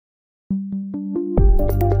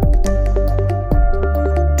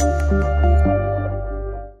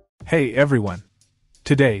Hey everyone!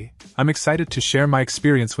 Today, I'm excited to share my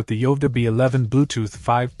experience with the YOVDA B11 Bluetooth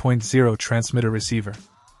 5.0 transmitter receiver.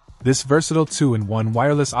 This versatile 2-in-1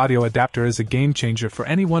 wireless audio adapter is a game changer for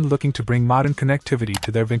anyone looking to bring modern connectivity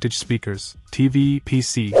to their vintage speakers, TV,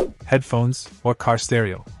 PC, headphones, or car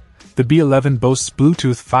stereo. The B11 boasts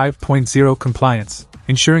Bluetooth 5.0 compliance,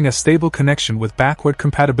 ensuring a stable connection with backward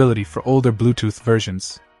compatibility for older Bluetooth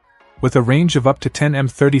versions. With a range of up to 10 m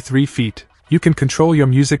 33 feet, you can control your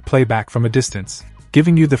music playback from a distance,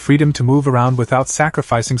 giving you the freedom to move around without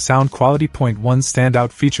sacrificing sound quality. One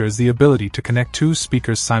standout feature is the ability to connect two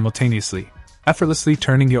speakers simultaneously, effortlessly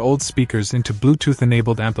turning your old speakers into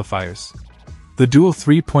Bluetooth-enabled amplifiers. The dual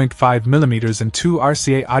 3.5mm and 2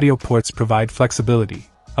 RCA audio ports provide flexibility,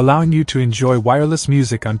 allowing you to enjoy wireless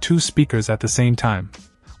music on two speakers at the same time.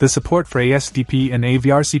 The support for ASDP and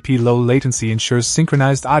AVRCP low latency ensures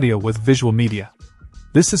synchronized audio with visual media.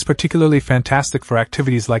 This is particularly fantastic for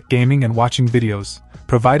activities like gaming and watching videos,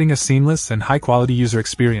 providing a seamless and high-quality user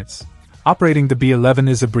experience. Operating the B11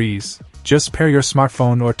 is a breeze. Just pair your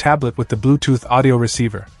smartphone or tablet with the Bluetooth audio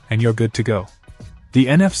receiver, and you're good to go. The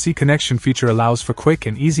NFC connection feature allows for quick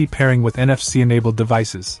and easy pairing with NFC-enabled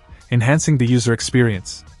devices, enhancing the user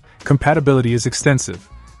experience. Compatibility is extensive,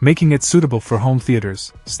 making it suitable for home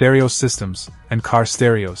theaters, stereo systems, and car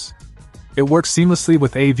stereos. It works seamlessly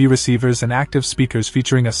with AV receivers and active speakers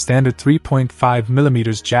featuring a standard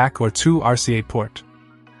 3.5mm jack or 2 RCA port.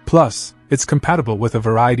 Plus, it's compatible with a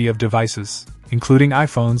variety of devices, including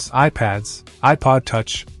iPhones, iPads, iPod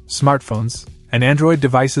Touch, smartphones, and Android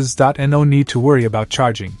devices. No need to worry about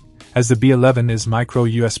charging, as the B11 is micro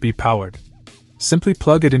USB powered. Simply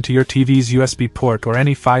plug it into your TV's USB port or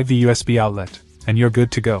any 5V USB outlet, and you're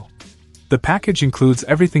good to go. The package includes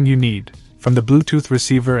everything you need, from the Bluetooth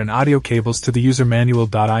receiver and audio cables to the user manual.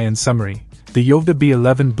 In summary, the YOVDA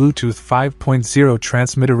B11 Bluetooth 5.0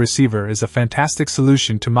 transmitter receiver is a fantastic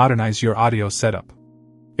solution to modernize your audio setup.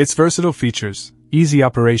 Its versatile features, easy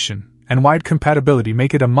operation, and wide compatibility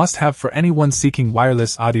make it a must-have for anyone seeking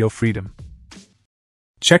wireless audio freedom.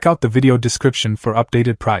 Check out the video description for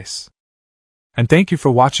updated price. And thank you for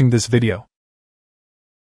watching this video.